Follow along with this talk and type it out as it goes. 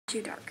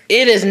Too dark.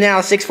 It is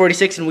now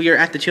 6:46 and we are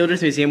at the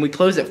Children's Museum. We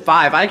closed at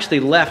 5. I actually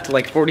left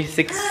like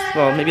 46,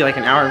 well, maybe like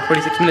an hour and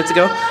 46 minutes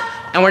ago.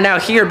 And we're now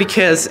here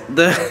because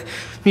the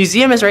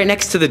museum is right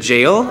next to the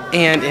jail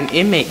and an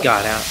inmate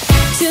got out.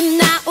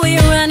 Tonight we're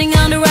running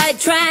on the right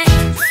track.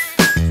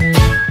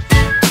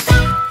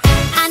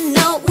 I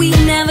know we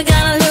never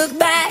gonna look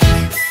back.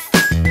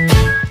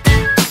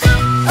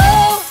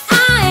 Oh,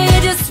 I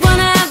just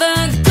wanna have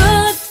a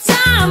good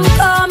time.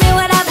 Call me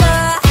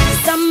whatever,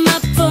 'cause I'm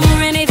up for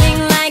anything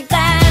like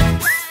that.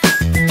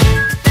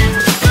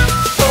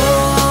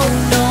 Oh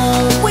no,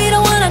 we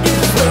don't wanna do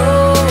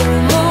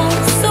slow-mo,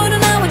 so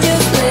tonight we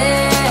just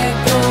let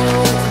go.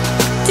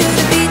 To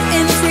the beat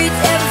in the streets,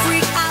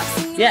 every freak out.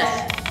 Yes.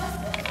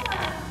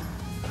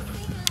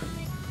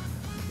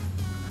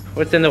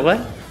 What's in the what?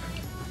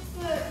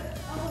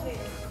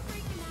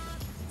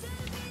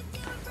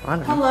 I don't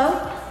know.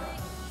 Hello?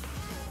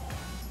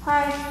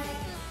 Hi.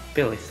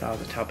 Billy saw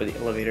the top of the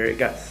elevator. It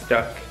got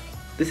stuck.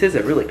 This is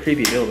a really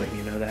creepy building,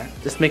 you know that?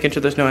 Just making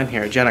sure there's no one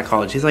here. Jenna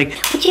called. She's like,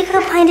 Would you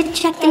go find to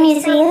check the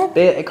museum?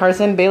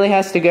 Carson, Bailey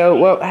has to go.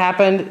 What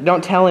happened?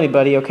 Don't tell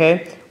anybody,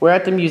 okay? We're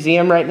at the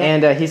museum right now,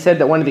 and he said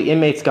that one of the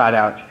inmates got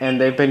out,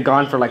 and they've been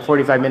gone for like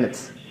 45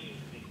 minutes.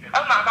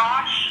 Oh my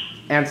gosh.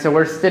 And so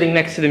we're sitting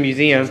next to the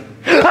museum.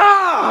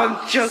 Oh,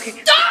 I'm joking.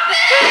 Stop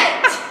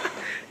it!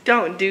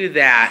 Don't do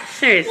that.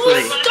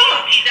 Seriously. Stop!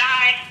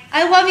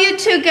 I love you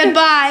too.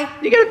 Goodbye.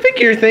 You gotta pick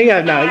your thing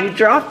up now. You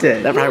dropped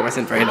it. That probably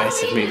wasn't very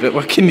nice of me, but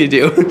what can you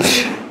do?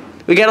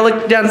 We gotta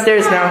look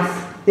downstairs now.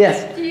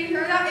 Yes. Did you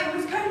hear that? It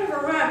was kind of a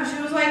rhyme. She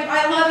was like,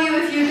 I love you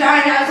if you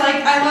die. And I was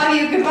like, I love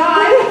you.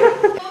 Goodbye.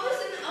 What was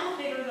in the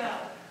elevator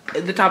though?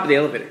 At the top of the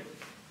elevator.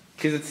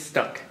 Because it's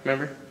stuck,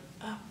 remember?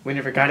 Oh. We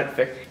never got it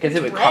fixed. Because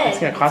it's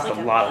red. gonna cost a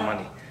lot of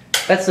money.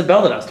 That's the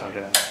bell that I was talking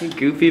about. You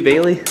goofy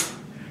Bailey.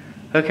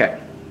 Okay.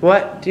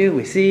 What do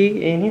we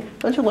see in here?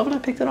 Don't you love it? I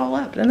picked it all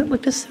up. Doesn't it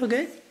look just so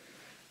good?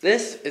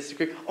 This is the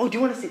creep. Oh, do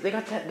you want to see? They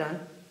got that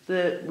done.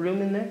 The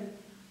room in there.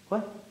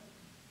 What?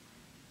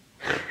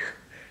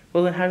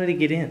 Well, then how did he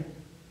get in?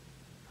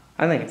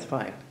 I think it's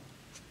fine.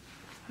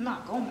 I'm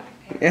not going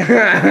back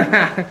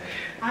there.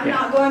 I'm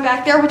not going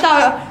back there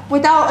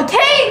without a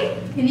cane.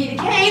 You need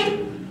a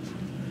cane.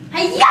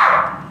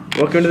 Hey-ya!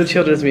 Welcome to the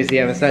Children's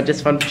Museum. It's not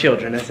just fun for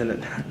children, isn't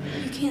it?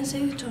 You can't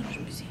say the children's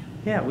museum.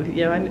 Yeah,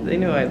 they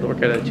knew I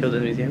work at a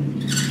children's museum.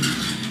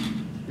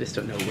 Just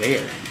don't know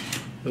where.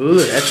 Ooh,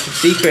 that's the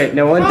secret.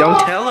 No one, don't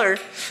tell her.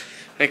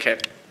 Okay,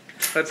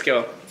 let's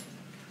go.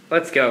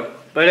 Let's go.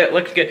 But it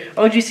looks good.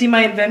 Oh, did you see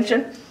my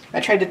invention?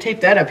 I tried to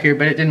tape that up here,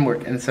 but it didn't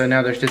work. And so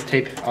now there's just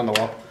tape on the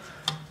wall.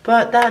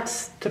 But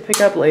that's to pick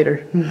up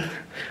later.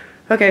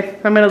 Okay,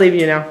 I'm gonna leave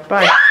you now.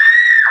 Bye.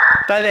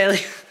 Bye,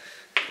 Bailey.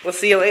 We'll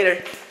see you later.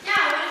 Yeah,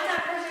 what if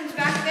that person's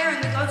back there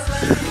and the ghost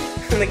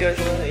left? And the ghost,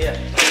 yeah.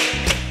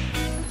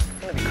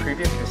 That'd be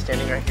creepy if you're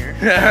standing right here.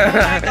 Oh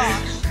my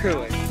gosh.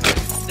 Really?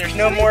 There's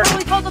no more. They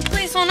probably called the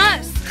police on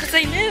us because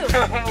they knew.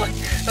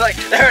 like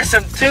there are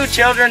two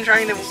children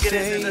trying to get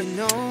into the.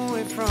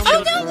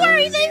 Oh, don't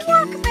worry, they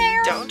work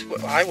there. Don't.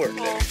 I work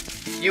there.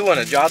 You want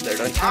a job there,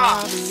 don't you?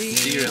 Ah.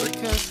 Do you really?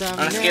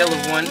 On a scale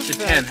of 1 to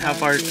 10, how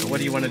far? What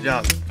do you want a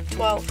job?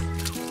 12.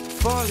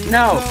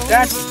 No,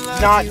 that's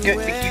not good.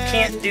 You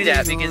can't do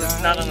that because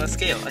it's not on a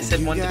scale. I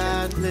said 1 to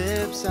 10.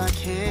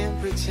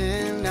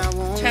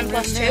 10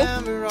 plus 2.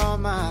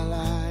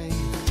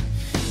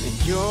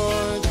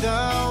 You're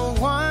the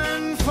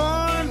one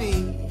for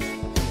me.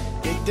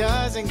 It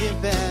doesn't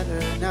get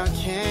better. Now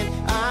can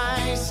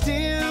I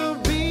still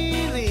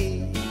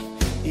believe?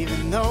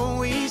 Even though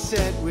we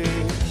said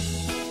we're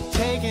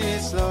taking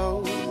it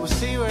slow, we'll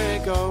see where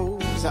it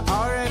goes. I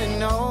already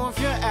know if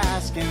you're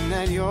asking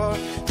that you're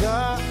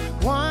the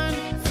one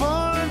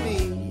for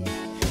me.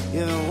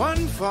 You're the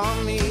one for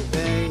me,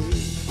 babe.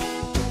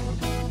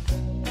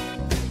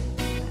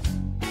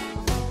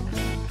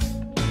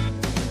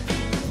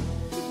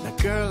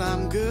 Girl,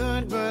 I'm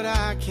good, but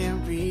I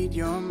can't read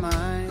your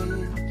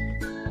mind.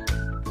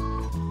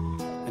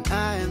 And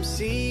I am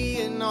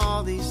seeing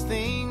all these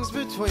things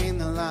between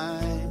the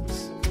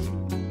lines.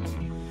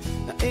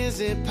 Now, is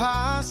it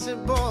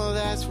possible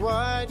that's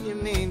what you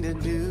mean to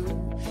do?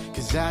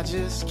 'Cause I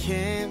just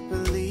can't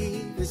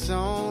believe it's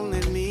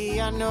only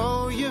me. I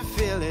know you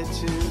feel it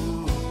too.